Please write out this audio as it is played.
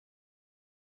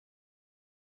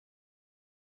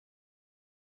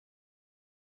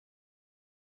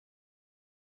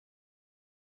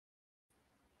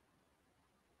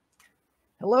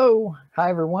Hello. Hi,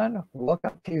 everyone.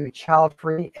 Welcome to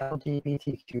Childfree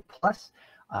LGBTQ+.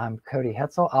 I'm Cody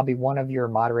Hetzel. I'll be one of your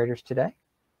moderators today.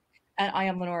 And I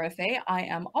am LeNora Faye. I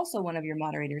am also one of your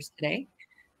moderators today.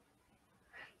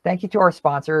 Thank you to our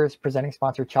sponsors, presenting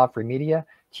sponsor Childfree Media,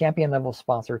 champion level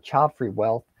sponsor Childfree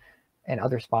Wealth, and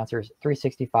other sponsors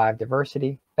 365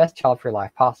 Diversity, Best Childfree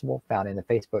Life Possible, found in the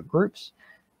Facebook groups,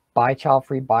 Buy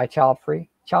Childfree,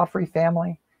 Childfree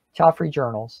Family, Childfree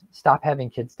Journals,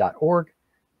 StopHavingKids.org,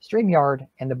 StreamYard,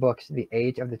 and the books The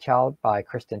Age of the Child by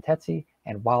Kristen Tsetsi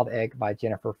and Wild Egg by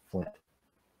Jennifer Flint.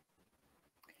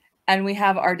 And we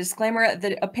have our disclaimer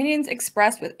that opinions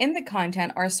expressed within the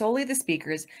content are solely the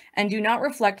speakers and do not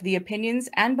reflect the opinions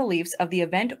and beliefs of the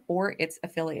event or its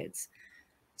affiliates.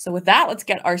 So with that, let's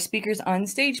get our speakers on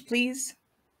stage, please.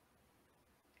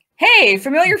 Hey,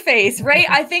 familiar face, Ray.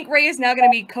 I think Ray is now going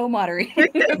to be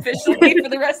co-moderating officially for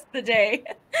the rest of the day.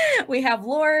 We have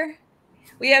Laura.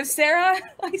 We have Sarah.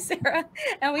 Hi, Sarah.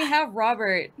 And we have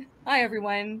Robert. Hi,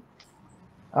 everyone.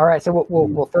 All right, so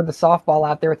we'll throw the softball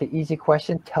out there with the easy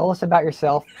question. Tell us about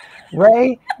yourself.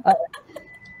 Ray,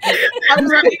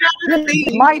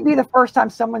 it might be the first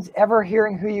time someone's ever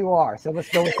hearing who you are, so let's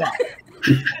go with that.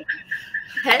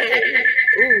 Hey,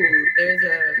 ooh, there's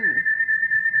a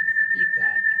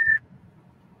feedback.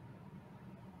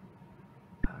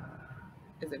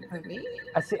 Is it me?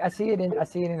 I see it in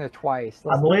there twice.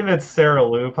 I believe it's Sarah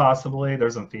Lou, possibly.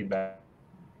 There's some feedback.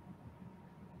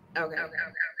 Okay.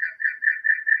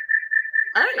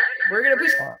 All right, we're gonna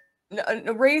push.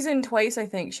 No, Ray's in twice, I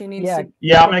think. She needs to.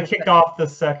 Yeah, I'm gonna kick off the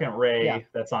second Ray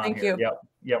that's on Thank here. you.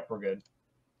 Yep, we're good.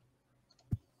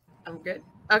 I'm good.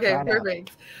 Okay,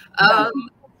 perfect.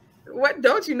 What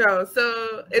don't you know?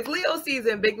 So it's Leo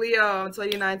season, big Leo. I'm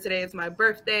 29 today. It's my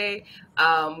birthday.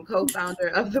 Co-founder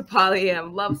of the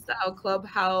Polyam Lifestyle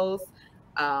Clubhouse,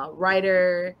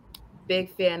 writer,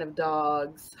 big fan of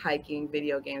dogs, hiking,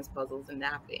 video games, puzzles, and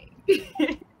napping.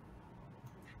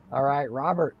 All right,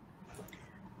 Robert.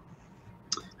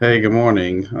 Hey, good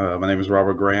morning. My name is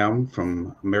Robert Graham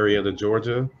from Marietta,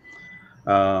 Georgia.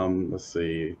 Let's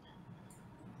see.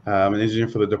 I'm an engineer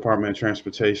for the Department of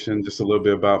Transportation. Just a little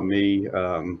bit about me.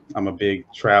 I'm a big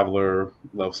traveler,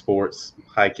 love sports,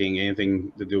 hiking,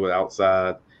 anything to do with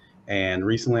outside. And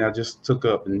recently I just took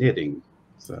up knitting.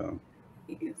 So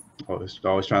always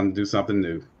trying to do something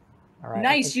new. All right.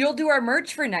 Nice. You'll do our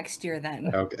merch for next year then.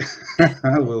 Okay.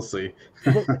 We'll see.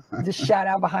 Just shout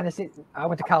out behind the scenes. I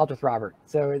went to college with Robert,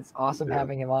 so it's awesome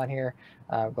having him on here.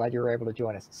 Glad you were able to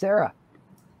join us. Sarah.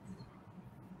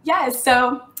 Yes,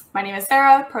 so my name is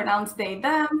Sarah, pronouns they,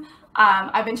 them.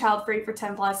 I've been child-free for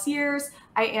 10 plus years.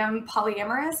 I am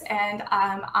polyamorous, and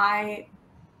I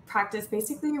practice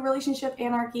basically relationship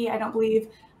anarchy. I don't believe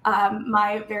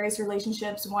my various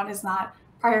relationships, one is not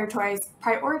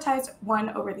prioritize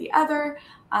one over the other.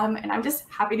 And I'm just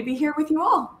happy to be here with you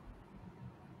all.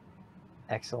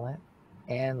 Excellent.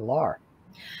 And Laura.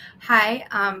 Hi,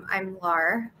 I'm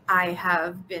Laura. I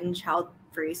have been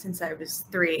child-free since I was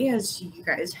 3, as you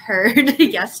guys heard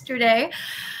yesterday.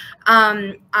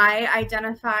 I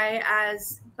identify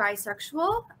as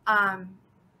bisexual. I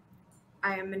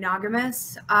am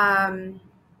monogamous, and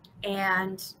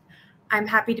I'm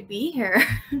happy to be here.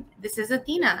 This is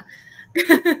Athena.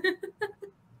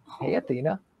 Hey,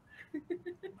 Athena.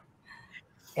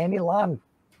 And Elon,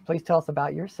 please tell us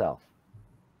about yourself.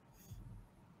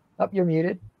 Oh, you're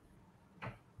muted.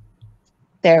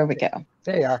 There we go.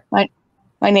 There you are.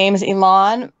 My name is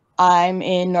Elon. I'm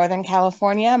in Northern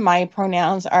California. My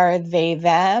pronouns are they,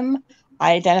 them.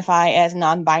 I identify as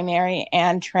non-binary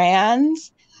and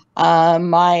trans.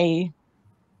 My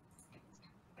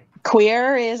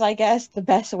queer is, I guess, the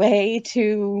best way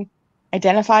to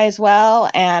identify as well.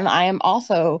 And I am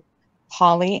also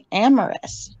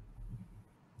polyamorous.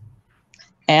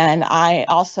 And I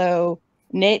also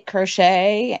knit,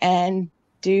 crochet, and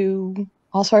do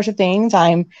all sorts of things.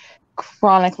 I'm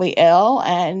chronically ill,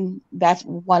 and that's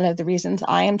one of the reasons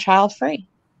I am child-free.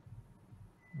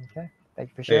 Okay, thank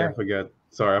you for sharing. I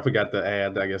forgot to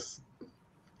add, I guess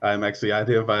I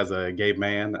identify as a gay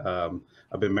man.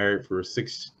 I've been married for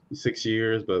six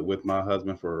years, but with my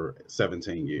husband for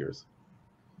 17 years.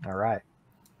 All right.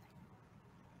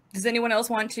 Does anyone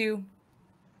else want to?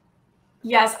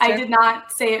 Yes, I did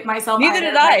not say it myself. Neither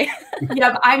did I.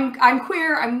 Yep, I'm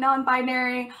queer. I'm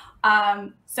non-binary.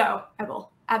 So I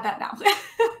will add that now.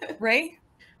 Ray?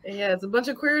 Yeah, it's a bunch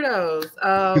of queerdos.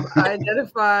 I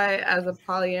identify as a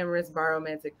polyamorous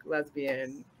biromantic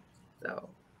lesbian. So,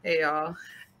 hey, y'all.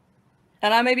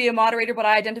 And I may be a moderator, but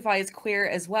I identify as queer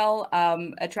as well.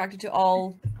 Attracted to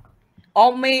all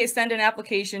may send an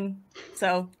application.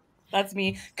 So That's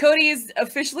me. Cody is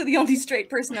officially the only straight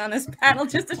person on this panel.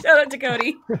 Just a shout out to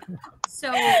Cody. So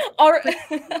all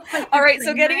right.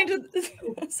 So getting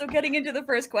into the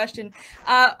first question,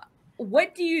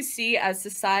 what do you see as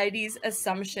society's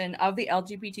assumption of the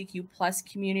LGBTQ plus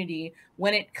community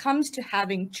when it comes to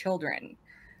having children?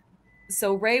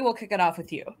 So Ray, we'll kick it off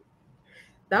with you.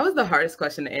 That was the hardest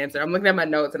question to answer. I'm looking at my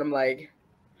notes and I'm like,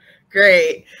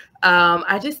 great.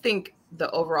 I just think the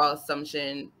overall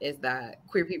assumption is that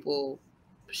queer people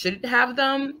shouldn't have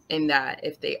them, and that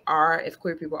if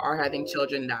queer people are having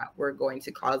children, that we're going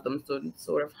to cause them some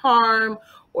sort of harm,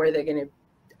 or they're going to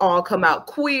all come out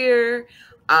queer.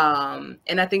 And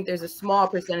I think there's a small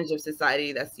percentage of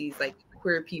society that sees like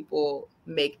queer people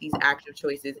make these active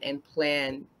choices and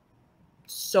plan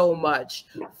so much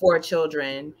for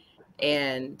children,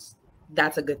 and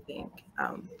that's a good thing.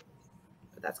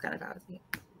 But that's kind of how I see it.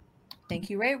 Thank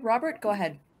you, Ray. Robert, go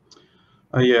ahead.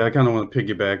 Yeah, I kind of want to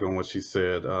piggyback on what she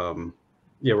said.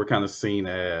 Yeah, we're kind of seen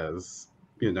as,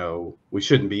 we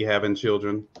shouldn't be having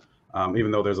children,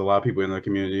 even though there's a lot of people in the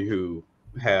community who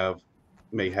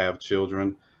may have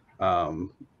children.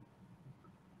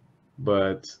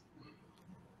 But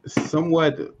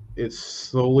somewhat it's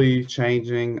slowly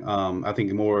changing. I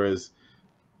think more as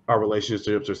our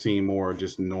relationships are seen more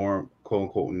just quote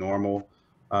unquote normal.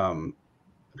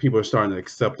 People are starting to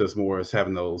accept us more as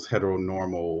having those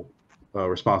heteronormal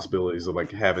responsibilities of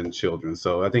like having children.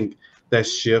 So I think that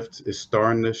shift is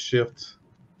starting to shift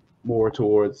more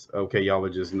towards, okay, y'all are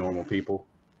just normal people.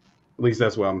 At least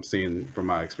that's what I'm seeing from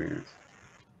my experience.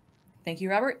 Thank you,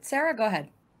 Robert. Sarah, go ahead.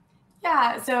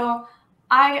 Yeah, so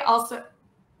I also...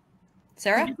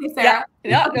 Sarah? Sarah?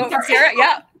 Yeah, no, Sarah,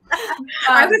 yeah.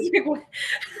 I was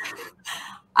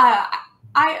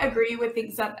I agree with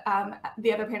things that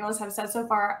the other panelists have said so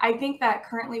far. I think that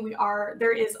currently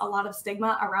there is a lot of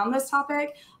stigma around this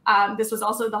topic. This was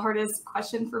also the hardest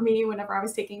question for me whenever I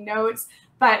was taking notes,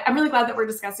 but I'm really glad that we're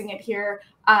discussing it here.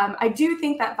 I do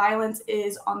think that violence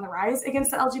is on the rise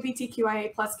against the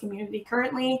LGBTQIA+ community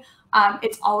currently.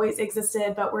 It's always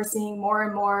existed, but we're seeing more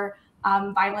and more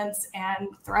violence and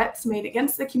threats made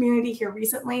against the community here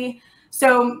recently.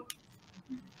 So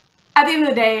at the end of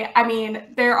the day, I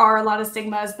mean, there are a lot of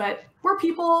stigmas, but we're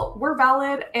people, we're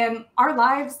valid, and our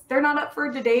lives, they're not up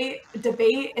for debate,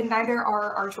 and neither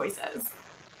are our choices.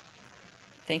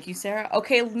 Thank you, Sarah.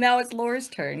 Okay, now it's Laura's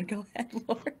turn. Go ahead,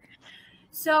 Laura.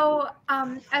 So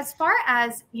as far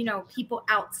as, people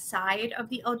outside of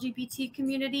the LGBT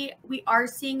community, we are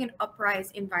seeing an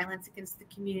uprise in violence against the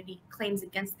community, claims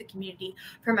against the community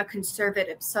from a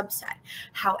conservative subset.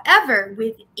 However,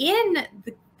 within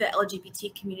the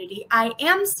LGBT community, I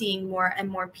am seeing more and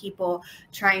more people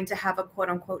trying to have a quote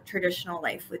unquote traditional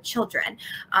life with children.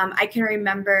 I can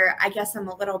remember, I guess I'm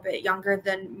a little bit younger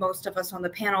than most of us on the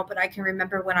panel, but I can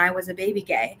remember when I was a baby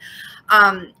gay.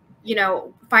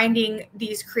 Finding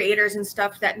these creators and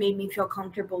stuff that made me feel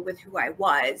comfortable with who I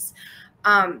was.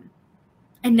 And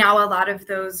now a lot of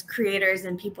those creators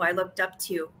and people I looked up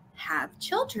to have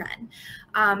children.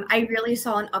 I really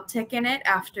saw an uptick in it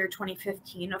after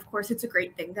 2015. Of course, it's a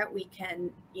great thing that we can,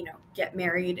 get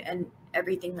married and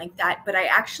everything like that. But I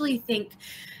actually think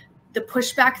the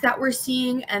pushback that we're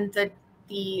seeing and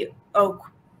the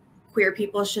queer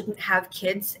people shouldn't have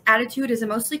kids attitude is a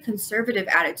mostly conservative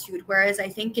attitude, whereas I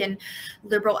think in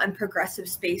liberal and progressive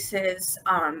spaces,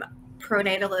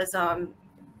 pronatalism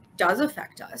does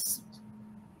affect us.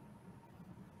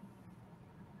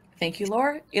 Thank you,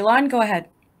 Laura. Elon, go ahead.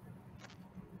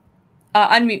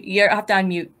 Unmute. You have to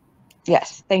unmute.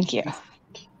 Yes, thank you.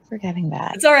 Forgetting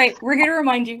that. It's all right. We're here to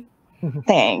remind you.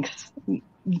 Thanks.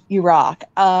 You rock.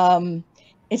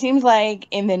 It seems like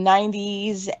in the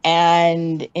 90s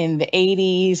and in the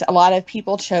 80s, a lot of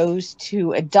people chose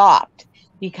to adopt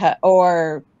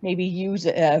or maybe use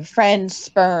a friend's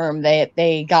sperm that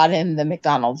they got in the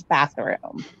McDonald's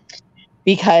bathroom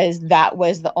because that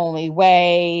was the only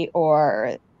way,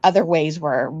 or other ways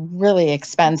were really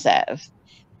expensive.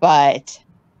 But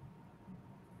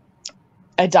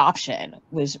adoption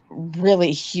was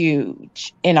really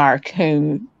huge in our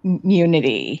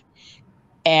community,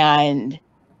 and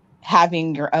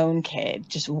having your own kid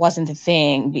just wasn't a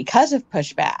thing because of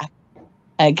pushback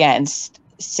against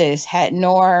cishet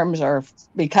norms, or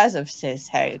because of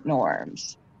cishet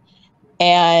norms.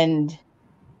 And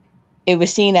it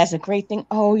was seen as a great thing.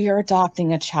 Oh, you're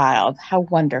adopting a child. How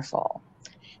wonderful.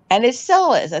 And it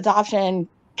still is. Adoption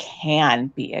can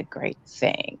be a great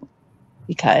thing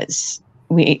because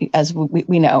as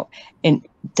we know, it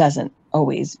doesn't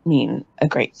always mean a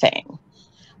great thing.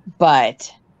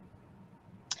 But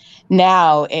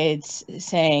now it's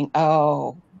saying,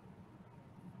 oh,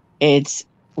 it's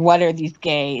what are these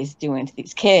gays doing to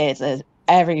these kids, as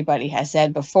everybody has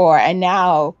said before. And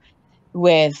now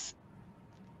we've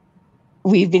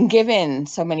been given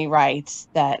so many rights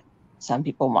that some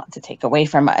people want to take away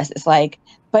from us. It's like,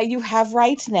 but you have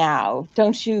rights now.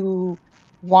 Don't you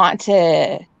want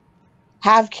to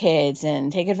have kids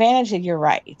and take advantage of your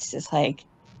rights? It's like,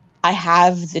 I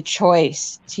have the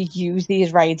choice to use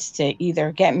these rights to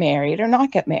either get married or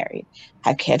not get married,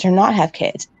 have kids or not have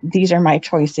kids. These are my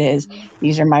choices.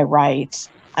 These are my rights.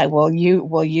 I will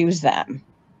use them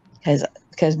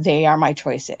because they are my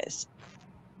choices,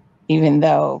 even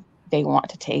though they want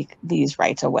to take these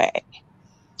rights away,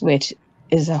 which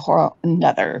is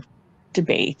another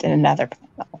debate and another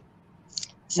panel.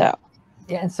 So.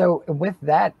 Yeah, and so with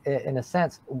that, in a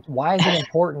sense, why is it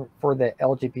important for the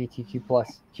LGBTQ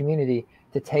plus community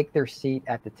to take their seat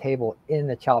at the table in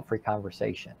the child-free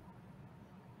conversation?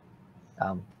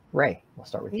 Ray, we'll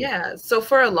start with you. Yeah, so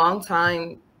for a long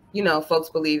time, you know, folks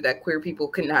believed that queer people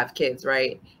couldn't have kids,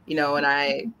 right? You know, when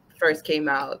I first came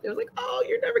out, it was like, oh,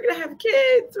 you're never gonna have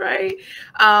kids, right?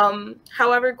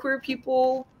 However, queer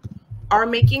people are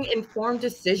making informed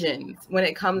decisions when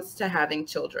it comes to having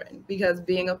children, because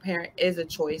being a parent is a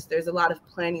choice. There's a lot of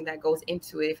planning that goes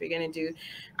into it. If you're going to do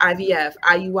IVF,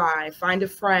 IUI, find a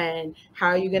friend, how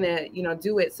are you going to, you know,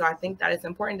 do it? So I think that it's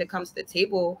important to come to the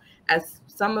table as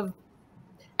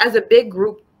a big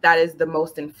group that is the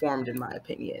most informed, in my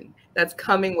opinion, that's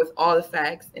coming with all the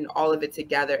facts and all of it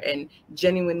together and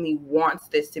genuinely wants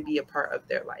this to be a part of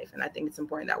their life. And I think it's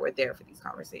important that we're there for these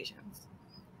conversations.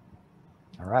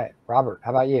 All right, Robert, how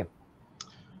about you?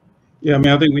 Yeah, I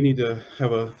mean, I think we need to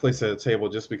have a place at the table,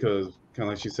 just because, kind of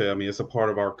like she said, I mean, it's a part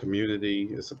of our community.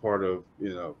 It's a part of,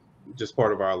 you know, just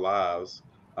part of our lives.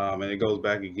 And it goes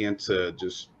back again to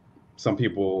just some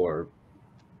people are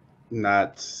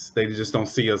not, they just don't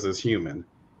see us as human.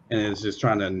 And it's just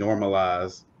trying to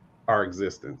normalize our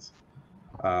existence.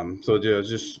 So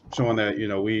just showing that, you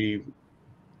know,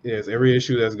 there's every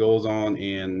issue that goes on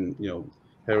in, you know,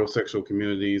 heterosexual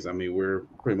communities. I mean, we're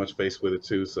pretty much faced with it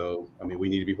too. So, I mean, we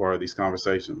need to be part of these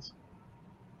conversations.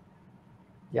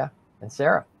 Yeah. And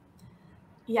Sarah?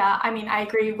 Yeah, I mean, I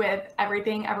agree with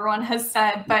everything everyone has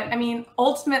said, but I mean,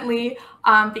 ultimately,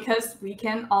 because we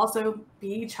can also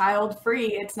be child-free,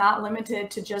 it's not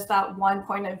limited to just that one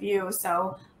point of view.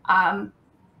 So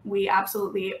we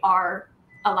absolutely are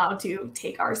allowed to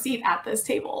take our seat at this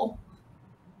table.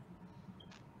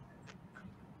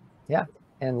 Yeah.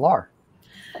 And Laura?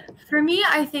 For me,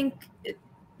 I think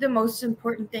the most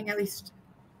important thing, at least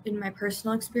in my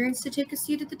personal experience, to take a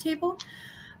seat at the table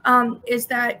is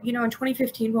that, you know, in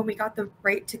 2015, when we got the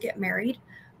right to get married,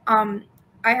 I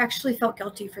actually felt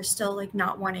guilty for still like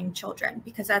not wanting children,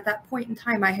 because at that point in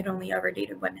time, I had only ever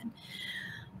dated women.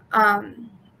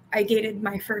 I dated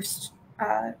my first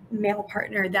male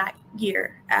partner that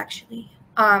year, actually.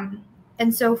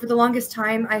 And so for the longest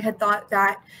time, I had thought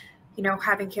that, you know,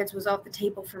 having kids was off the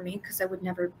table for me because I would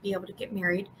never be able to get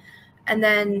married. And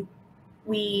then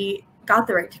we got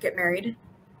the right to get married,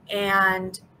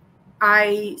 and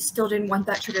I still didn't want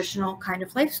that traditional kind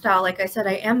of lifestyle. Like I said,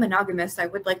 I am monogamous. I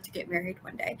would like to get married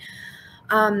one day.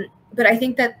 But I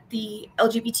think that the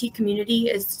LGBT community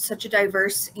is such a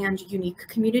diverse and unique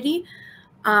community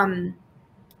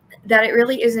that it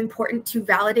really is important to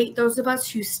validate those of us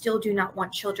who still do not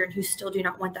want children, who still do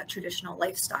not want that traditional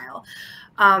lifestyle.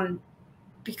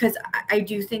 Because I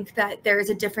do think that there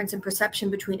is a difference in perception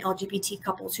between LGBT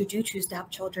couples who do choose to have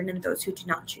children and those who do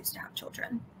not choose to have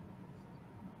children.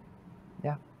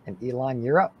 Yeah. And Elon,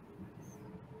 you're up.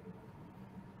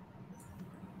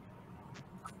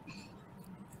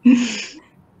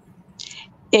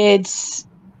 It's,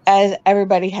 as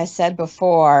everybody has said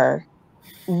before,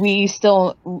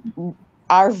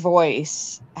 our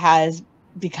voice has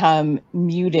become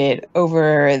muted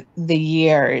over the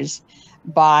years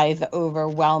by the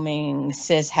overwhelming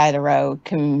cis hetero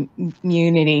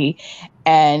community,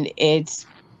 and it's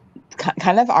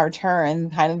kind of our turn,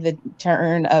 kind of the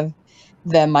turn of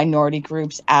the minority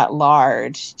groups at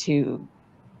large to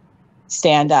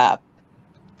stand up,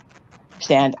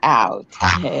 stand out,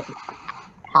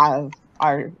 have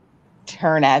our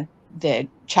turn at the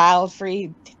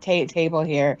child-free table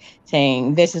here,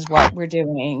 saying this is what we're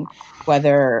doing,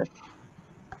 whether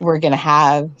we're going to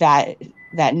have the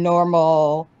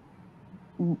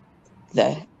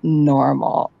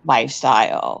normal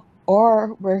lifestyle,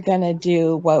 or we're going to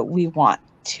do what we want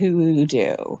to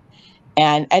do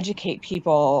and educate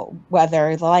people,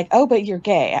 whether they're like, oh, but you're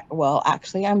gay. Well,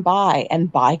 actually, I'm bi,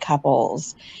 and bi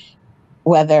couples,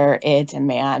 whether it's a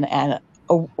man and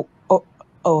a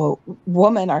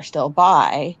woman, are still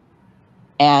bi,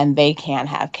 and they can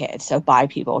have kids. So bi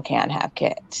people can have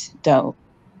kids. Don't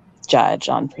judge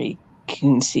on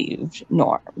preconceived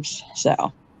norms.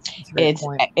 So it's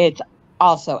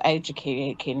also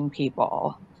educating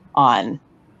people on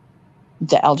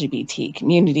the LGBT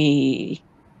community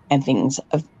and things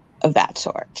of that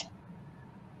sort.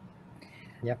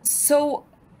 Yep. So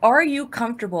are you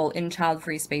comfortable in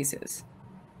child-free spaces?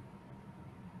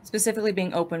 Specifically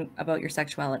being open about your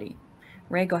sexuality.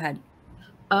 Ray, go ahead.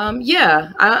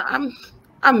 Yeah, I'm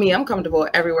me. I'm comfortable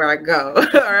everywhere I go.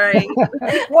 All right.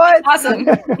 What? Awesome.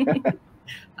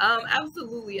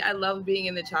 Absolutely. I love being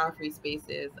in the child-free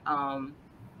spaces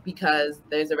because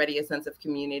there's already a sense of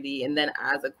community. And then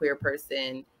as a queer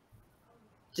person,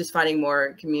 just finding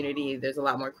more community, there's a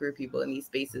lot more queer people in these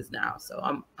spaces now. So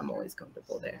I'm always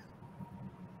comfortable there.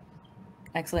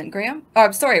 Excellent. Graham? Oh,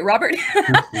 I'm sorry, Robert.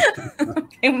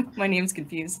 My name's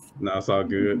confused. No, it's all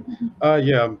good.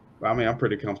 Yeah, I mean, I'm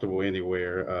pretty comfortable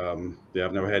anywhere. Yeah,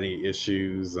 I've never had any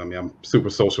issues. I mean, I'm a super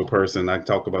social person. I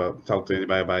talk to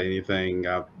anybody about anything.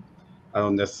 I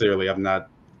don't necessarily, I'm not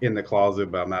in the closet,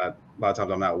 but a lot of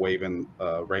times I'm not waving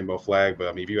a rainbow flag. But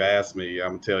I mean, if you ask me,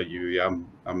 I'm gonna tell you, yeah,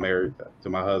 I'm married to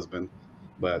my husband.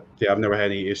 But yeah, I've never had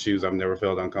any issues. I've never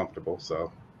felt uncomfortable.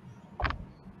 So.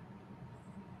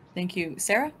 Thank you.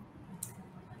 Sarah?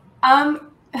 I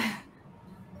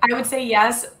would say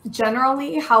yes,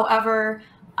 generally. However,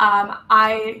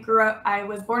 I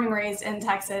was born and raised in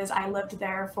Texas. I lived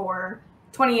there for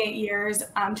 28 years.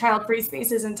 Child-free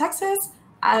spaces in Texas,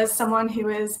 as someone who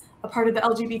is a part of the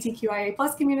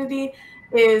LGBTQIA+ community,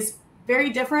 is very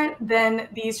different than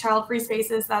these child-free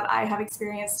spaces that I have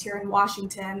experienced here in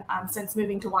Washington since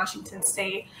moving to Washington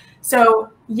State.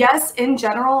 So yes, in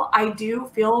general, I do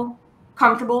feel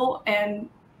comfortable and,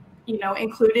 you know,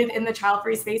 included in the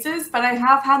child-free spaces, but I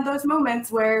have had those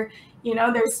moments where, you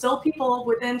know, there's still people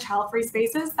within child-free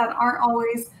spaces that aren't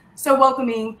always so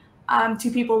welcoming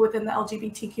to people within the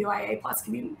LGBTQIA+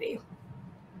 community.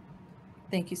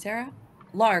 Thank you, Sarah.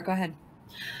 Laura, go ahead.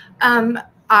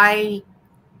 I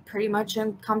pretty much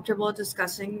am comfortable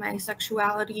discussing my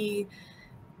sexuality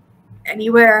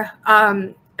anywhere.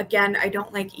 Again, I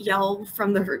don't like yell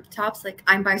from the rooftops like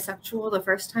I'm bisexual the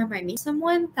first time I meet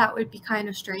someone. That would be kind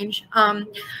of strange.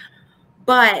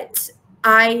 But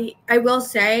I will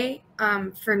say,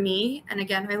 for me, and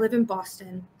again, I live in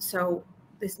Boston, so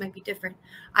this might be different.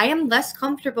 I am less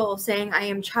comfortable saying I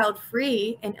am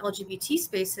child-free in LGBT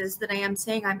spaces than I am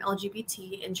saying I'm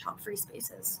LGBT in child-free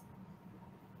spaces.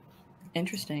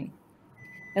 Interesting.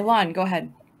 Elan, go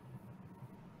ahead.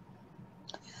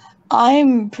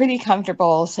 I'm pretty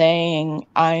comfortable saying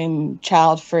I'm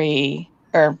child-free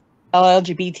or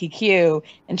LGBTQ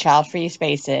in child-free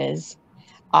spaces.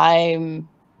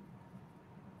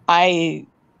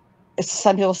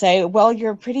 Some people say, well,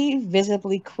 you're pretty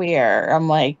visibly queer. I'm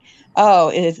like, oh,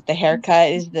 is it the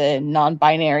haircut? Is the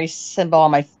non-binary symbol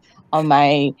on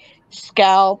my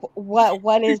scalp?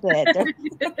 What is it?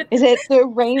 Is it the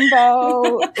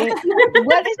rainbow?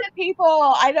 What is it,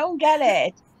 people? I don't get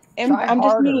it. I'm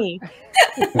just me.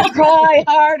 Try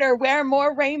harder. Wear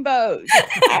more rainbows.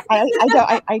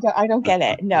 I don't get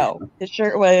it. No, the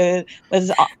shirt was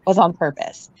on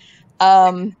purpose.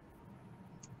 But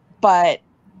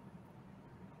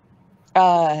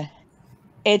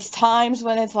it's times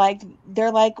when it's like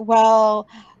they're like, well,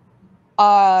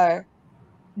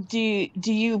 do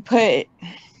you put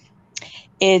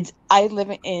it? I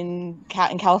live in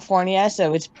California,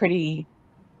 so it's pretty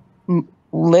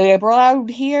liberal out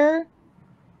here,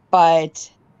 but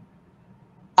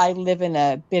I live in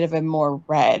a bit of a more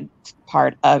red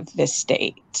part of the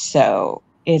state, so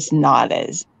it's not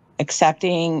as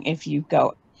accepting if you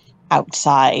go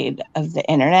outside of the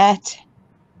internet.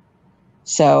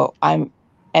 So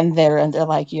they're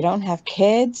like, you don't have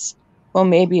kids? Well,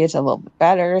 maybe it's a little bit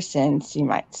better since you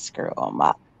might screw them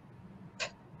up.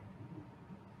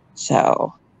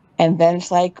 So, and then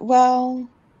it's like, well,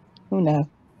 who knows?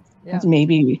 Yeah.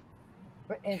 Maybe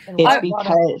it's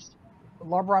because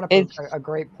Laura brought up a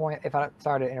great point. If I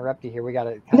sorry to interrupt you here, we got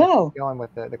to kind of keep going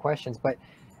with the questions. But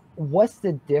what's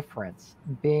the difference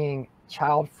being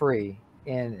child-free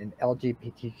in an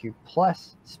LGBTQ+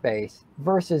 space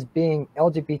versus being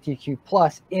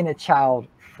LGBTQ+ in a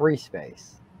child-free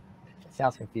space? It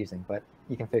sounds confusing, but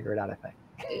you can figure it out, I think.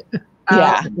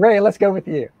 Yeah. Ray, let's go with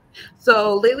you.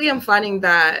 So lately I'm finding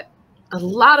that a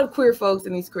lot of queer folks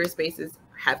in these queer spaces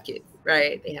have kids,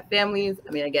 right? They have families.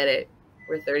 I mean, I get it.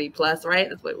 We're 30+, right?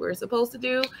 That's what we're supposed to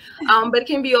do. But it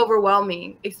can be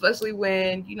overwhelming, especially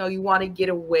when, you know, you want to get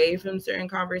away from certain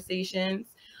conversations.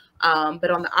 But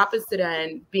on the opposite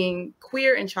end, being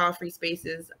queer in child-free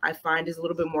spaces, I find is a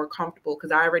little bit more comfortable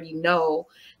because I already know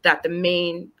that the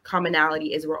main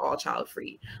commonality is we're all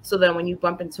child-free. So then when you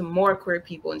bump into more queer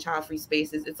people in child-free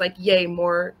spaces, it's like, yay,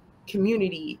 more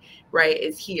community, right,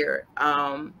 is here.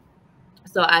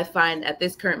 So I find at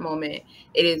this current moment,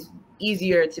 it is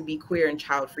easier to be queer in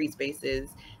child-free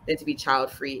spaces than to be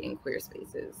child-free in queer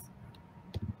spaces.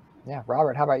 Yeah,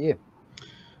 Robert, how about you?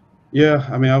 Yeah,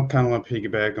 I mean, I kind of want to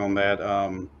piggyback on that.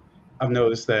 I've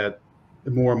noticed that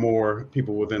more and more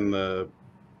people within the,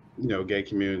 gay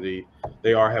community,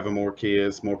 they are having more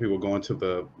kids, more people going to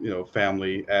the,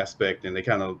 family aspect, and they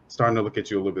kind of starting to look at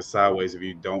you a little bit sideways if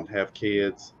you don't have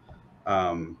kids.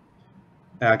 And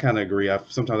I kind of agree.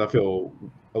 Sometimes I feel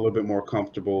a little bit more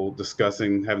comfortable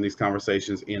having these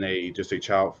conversations in just a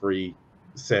child-free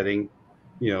setting.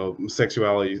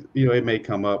 Sexuality, it may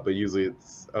come up, but usually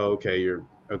it's, oh, okay, you're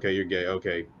gay.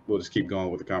 Okay, we'll just keep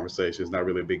going with the conversation. It's not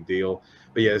really a big deal.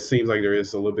 But yeah, it seems like there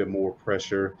is a little bit more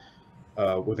pressure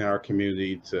within our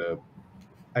community to,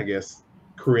 I guess,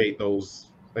 create those,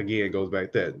 again, it goes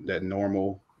back to that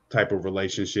normal type of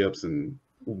relationships and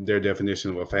their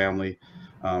definition of a family.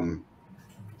 I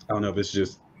don't know if it's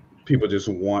just people just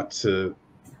want to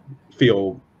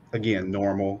feel, again,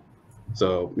 normal.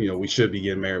 So, we should be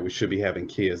getting married. We should be having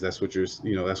kids. That's what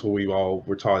that's what we all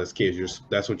were taught as kids.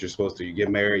 That's what you're supposed to do. You get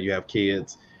married, you have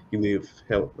kids, you live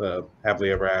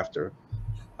happily ever after.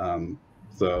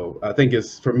 So I think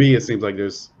for me, it seems like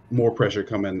there's more pressure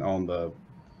coming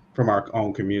from our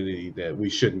own community that we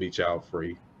shouldn't be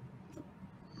child-free.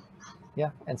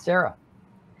 Yeah. And Sarah?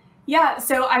 Yeah.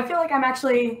 So I feel like I'm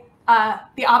actually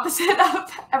the opposite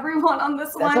of everyone on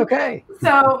this one. That's okay.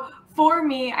 So for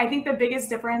me, I think the biggest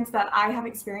difference that I have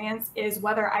experienced is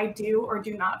whether I do or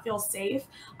do not feel safe.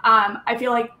 I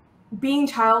feel like being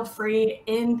child-free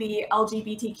in the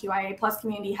LGBTQIA+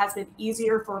 community has been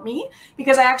easier for me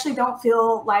because I actually don't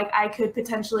feel like I could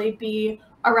potentially be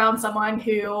around someone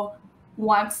who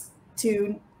wants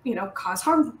to, cause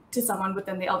harm to someone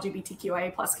within the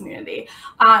LGBTQIA+ community.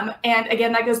 And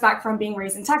again, that goes back from being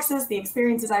raised in Texas, the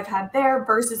experiences I've had there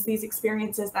versus these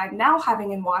experiences that I'm now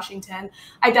having in Washington.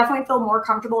 I definitely feel more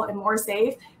comfortable and more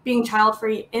safe being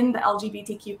child-free in the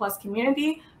LGBTQ+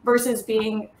 community versus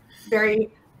being very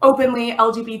openly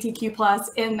LGBTQ+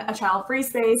 in a child-free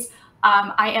space.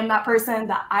 I am that person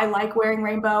that I like wearing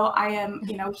rainbow. I am,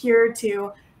 here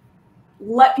to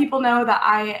let people know that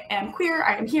I am queer,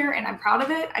 I am here, and I'm proud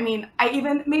of it. I mean, I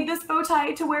even made this bow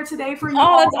tie to wear today for you.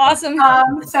 Oh, that's awesome.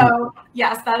 So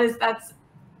yes, that's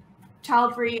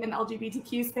child-free and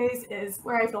LGBTQ space is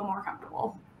where I feel more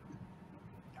comfortable.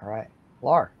 All right,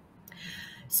 Laura.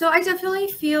 So I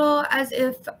definitely feel as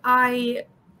if I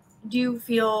do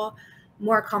feel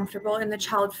more comfortable in the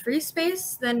child-free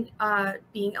space than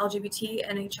being LGBT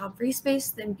in a child-free space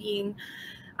than being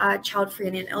child-free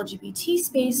in an LGBT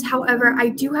space. However, I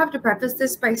do have to preface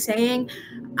this by saying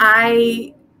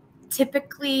I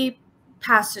typically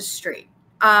pass as straight.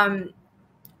 And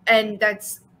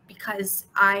that's because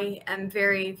I am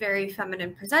very, very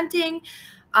feminine presenting.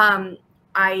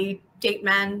 I date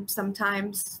men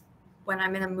sometimes when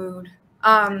I'm in a mood.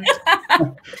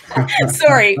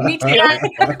 Sorry, me too.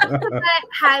 That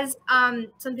has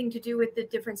something to do with the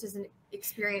differences in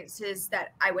experiences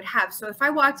that I would have. So if I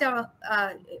walked out,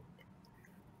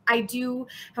 I do,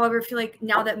 however, feel like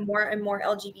now that more and more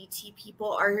LGBT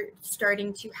people are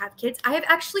starting to have kids, I have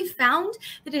actually found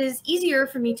that it is easier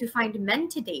for me to find men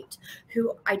to date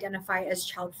who identify as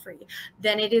child-free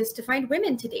than it is to find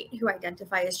women to date who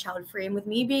identify as child-free. And with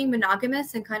me being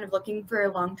monogamous and kind of looking for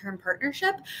a long-term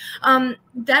partnership,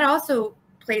 that also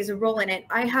plays a role in it.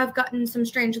 I have gotten some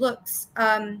strange looks.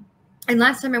 And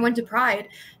last time I went to Pride,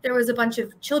 there was a bunch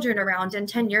of children around. And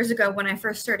 10 years ago, when I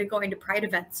first started going to Pride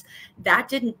events, that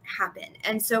didn't happen.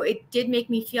 And so it did make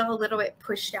me feel a little bit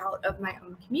pushed out of my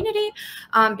own community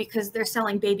because they're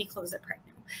selling baby clothes at Pride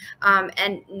now.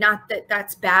 And not that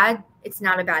that's bad. It's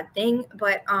not a bad thing.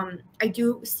 But I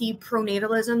do see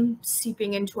pronatalism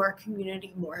seeping into our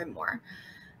community more and more.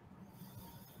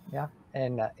 Yeah.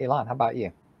 And Elon, how about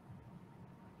you?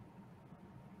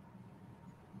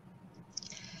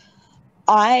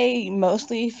 I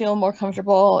mostly feel more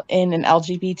comfortable in an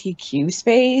LGBTQ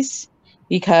space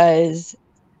because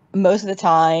most of the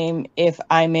time, if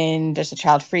I'm in just a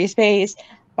child-free space,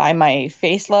 by my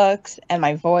face looks and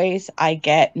my voice, I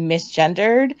get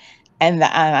misgendered, and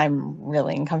I'm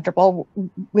really uncomfortable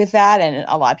with that, and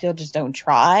a lot of people just don't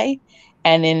try.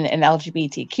 And in an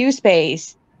LGBTQ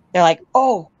space, they're like,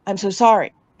 "Oh, I'm so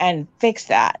sorry," and fix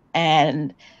that,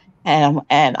 and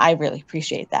I really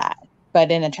appreciate that. But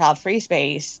in a child-free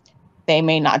space, they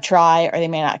may not try, or they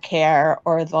may not care,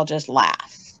 or they'll just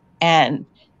laugh. And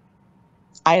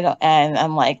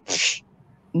I'm like,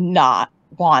 not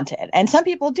wanted. And some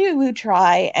people who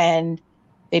try and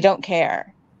they don't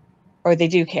care, or they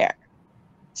do care.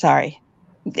 Sorry.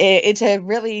 It's a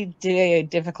really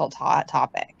difficult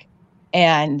topic.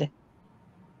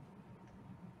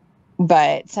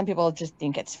 But some people just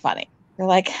think it's funny. They're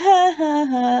like, ha ha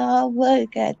ha,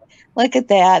 look at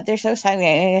that. They're so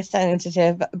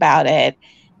sensitive about it.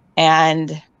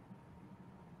 And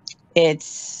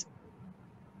it's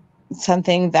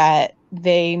something that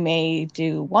they may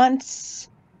do once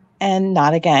and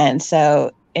not again.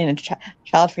 So in a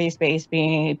child-free space,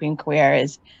 being queer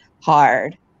is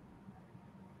hard.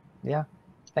 Yeah.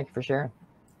 Thank you for sharing.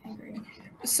 I agree.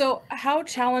 So how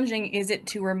challenging is it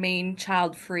to remain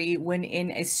child-free when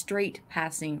in a straight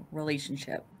passing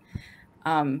relationship?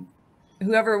 I'll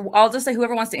just say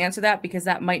whoever wants to answer that, because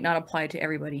that might not apply to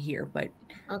everybody here, but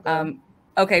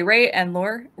okay, Ray and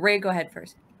Laura. Ray, go ahead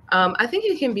first. I think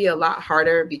it can be a lot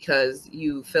harder because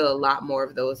you feel a lot more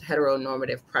of those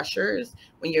heteronormative pressures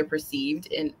when you're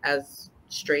perceived as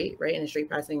straight, right? In a straight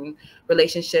passing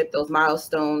relationship, those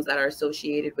milestones that are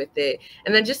associated with it.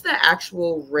 And then just the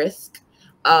actual risk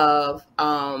of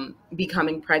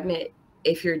becoming pregnant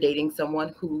if you're dating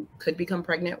someone who could become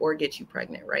pregnant or get you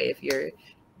pregnant, right? If you're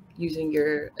using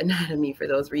your anatomy for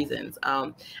those reasons.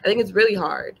 I think it's really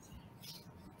hard.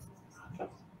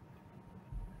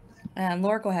 And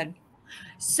Laura, go ahead.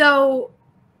 So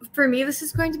for me, this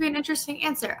is going to be an interesting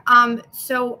answer.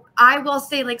 So I will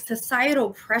say, like,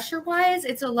 societal pressure wise,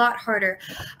 it's a lot harder.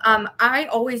 I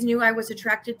always knew I was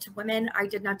attracted to women. I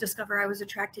did not discover I was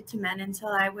attracted to men until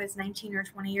I was 19 or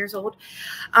 20 years old.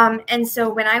 And so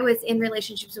when I was in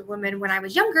relationships with women when I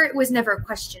was younger, it was never a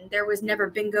question. There was never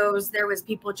bingos. There was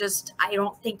people just, I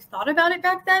don't think, thought about it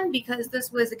back then, because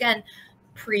this was, again,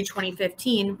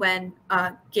 pre-2015 when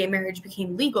gay marriage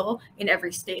became legal in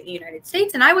every state in the United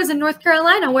States. And I was in North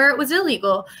Carolina where it was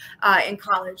illegal in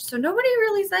college. So nobody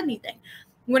really said anything.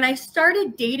 When I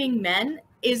started dating men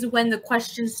is when the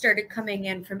questions started coming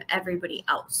in from everybody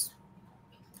else.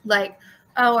 Like,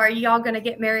 oh, are y'all going to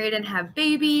get married and have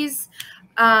babies?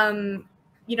 You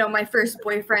know, my first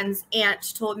boyfriend's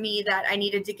aunt told me that I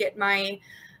needed to get my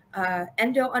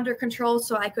endo under control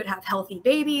so I could have healthy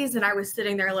babies. And I was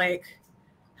sitting there like,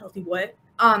 healthy what?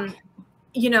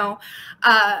 You know,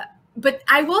 but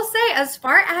I will say, as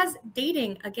far as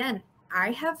dating, again,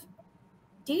 I have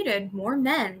dated more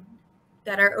men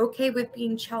that are okay with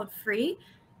being child-free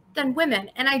than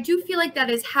women. And I do feel like that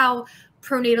is how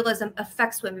pronatalism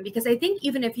affects women, because I think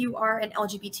even if you are an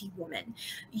LGBT woman,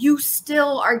 you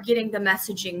still are getting the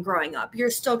messaging growing up. You're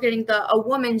still getting a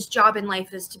woman's job in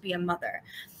life is to be a mother.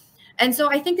 And so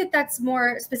I think that that's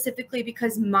more specifically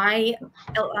because my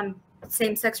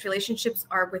same-sex relationships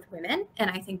are with women,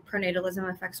 and I think pronatalism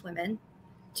affects women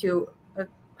to a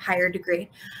higher degree.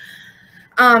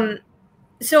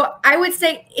 So I would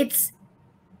say it's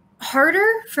harder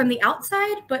from the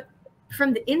outside, but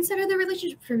from the inside of the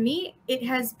relationship, for me, it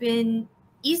has been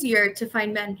easier to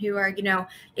find men who are, you know,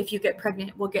 if you get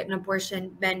pregnant, we'll get an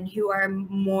abortion, men who are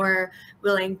more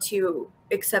willing to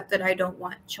accept that I don't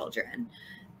want children.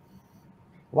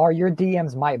 Laura, your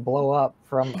DMs might blow up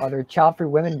from other child-free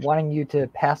women wanting you to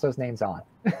pass those names on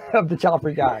of the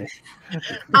child-free guys.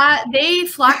 They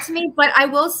flock to me, but I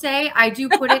will say I do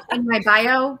put it in my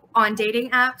bio on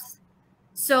dating apps.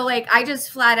 So, like, I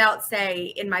just flat out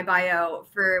say in my bio,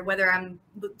 for whether I'm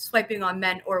swiping on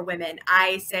men or women,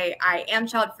 I say I am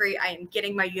child-free. I am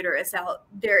getting my uterus out.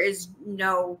 There is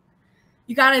no,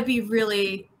 you got to be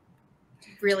really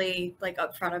like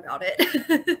upfront about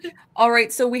it. All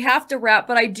right, so we have to wrap,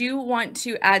 but I do want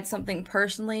to add something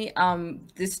personally.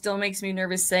 This still makes me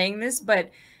nervous saying this, but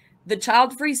the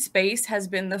child-free space has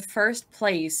been the first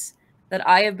place that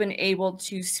I have been able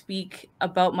to speak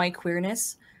about my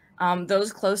queerness.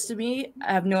 Those close to me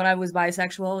have known I was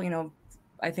bisexual. You know,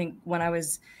 I think when I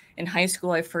was in high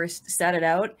school, I first said it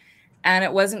out, and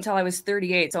it wasn't until I was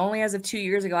 38. So only as of 2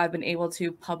 years ago, I've been able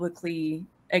to publicly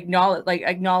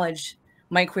acknowledge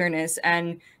my queerness.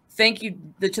 And thank you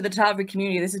to the child-free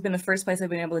community. This has been the first place I've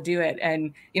been able to do it.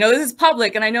 And, you know, this is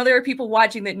public, and I know there are people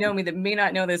watching that know me that may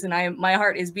not know this, and my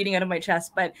heart is beating out of my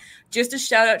chest. But just a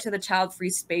shout out to the child-free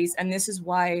space. And this is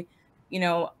why, you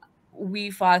know,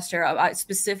 we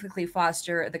specifically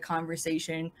foster the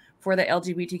conversation for the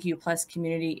LGBTQ plus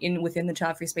community within the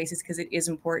child-free spaces, because it is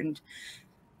important.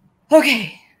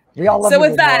 Okay. We all love so you,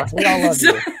 with that, we all love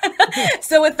you.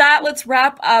 So with that, let's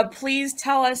wrap. Please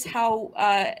tell us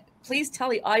please tell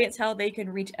the audience how they can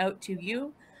reach out to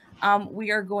you.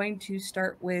 We are going to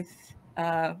start with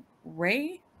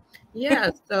Ray. Yeah,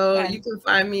 so you can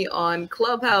find me on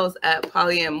Clubhouse at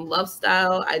Polyam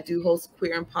Lovestyle. I do host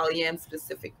queer and polyam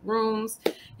specific rooms.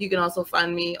 You can also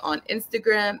find me on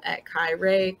Instagram at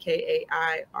Kairae,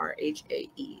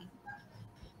 Kairahe.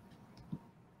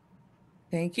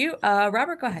 Thank you.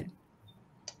 Robert, go ahead.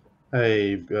 Hey,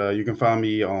 you can find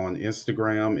me on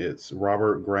Instagram. It's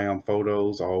Robert Graham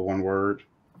Photos, all one word.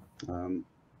 Yeah,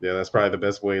 that's probably the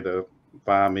best way to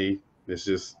find me. It's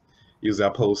just usually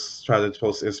I try to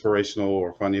post inspirational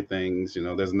or funny things. You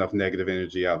know, there's enough negative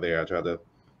energy out there. I try to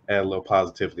add a little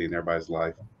positivity in everybody's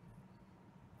life.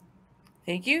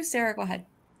 Thank you. Sarah, go ahead.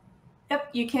 Yep,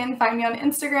 you can find me on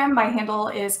Instagram. My handle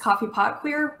is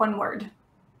coffeepotqueer, one word.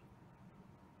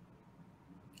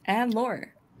 And Laura.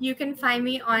 You can find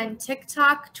me on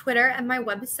TikTok, Twitter, and my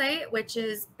website, which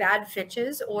is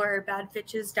badfitches or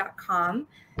badfitches.com,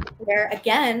 where,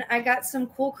 again, I got some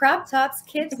cool crop tops.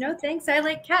 Kids, no thanks, I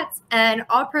like cats. And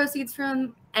all proceeds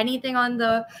from anything on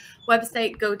the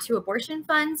website go to abortion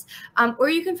funds. Or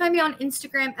you can find me on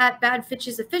Instagram at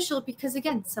badfitchesofficial because,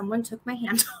 again, someone took my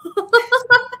handle.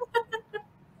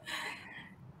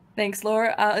 Thanks,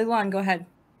 Laura. Ilan, go ahead.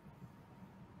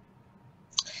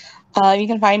 You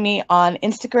can find me on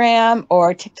Instagram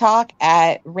or TikTok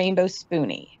at Rainbow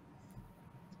Spoonie,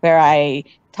 where I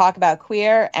talk about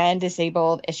queer and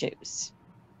disabled issues.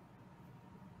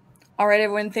 All right,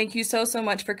 everyone. Thank you so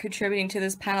much for contributing to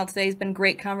this panel today. It's been a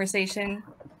great conversation.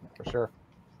 For sure.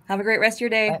 Have a great rest of your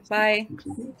day. Thanks. Bye.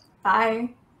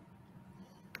 Bye.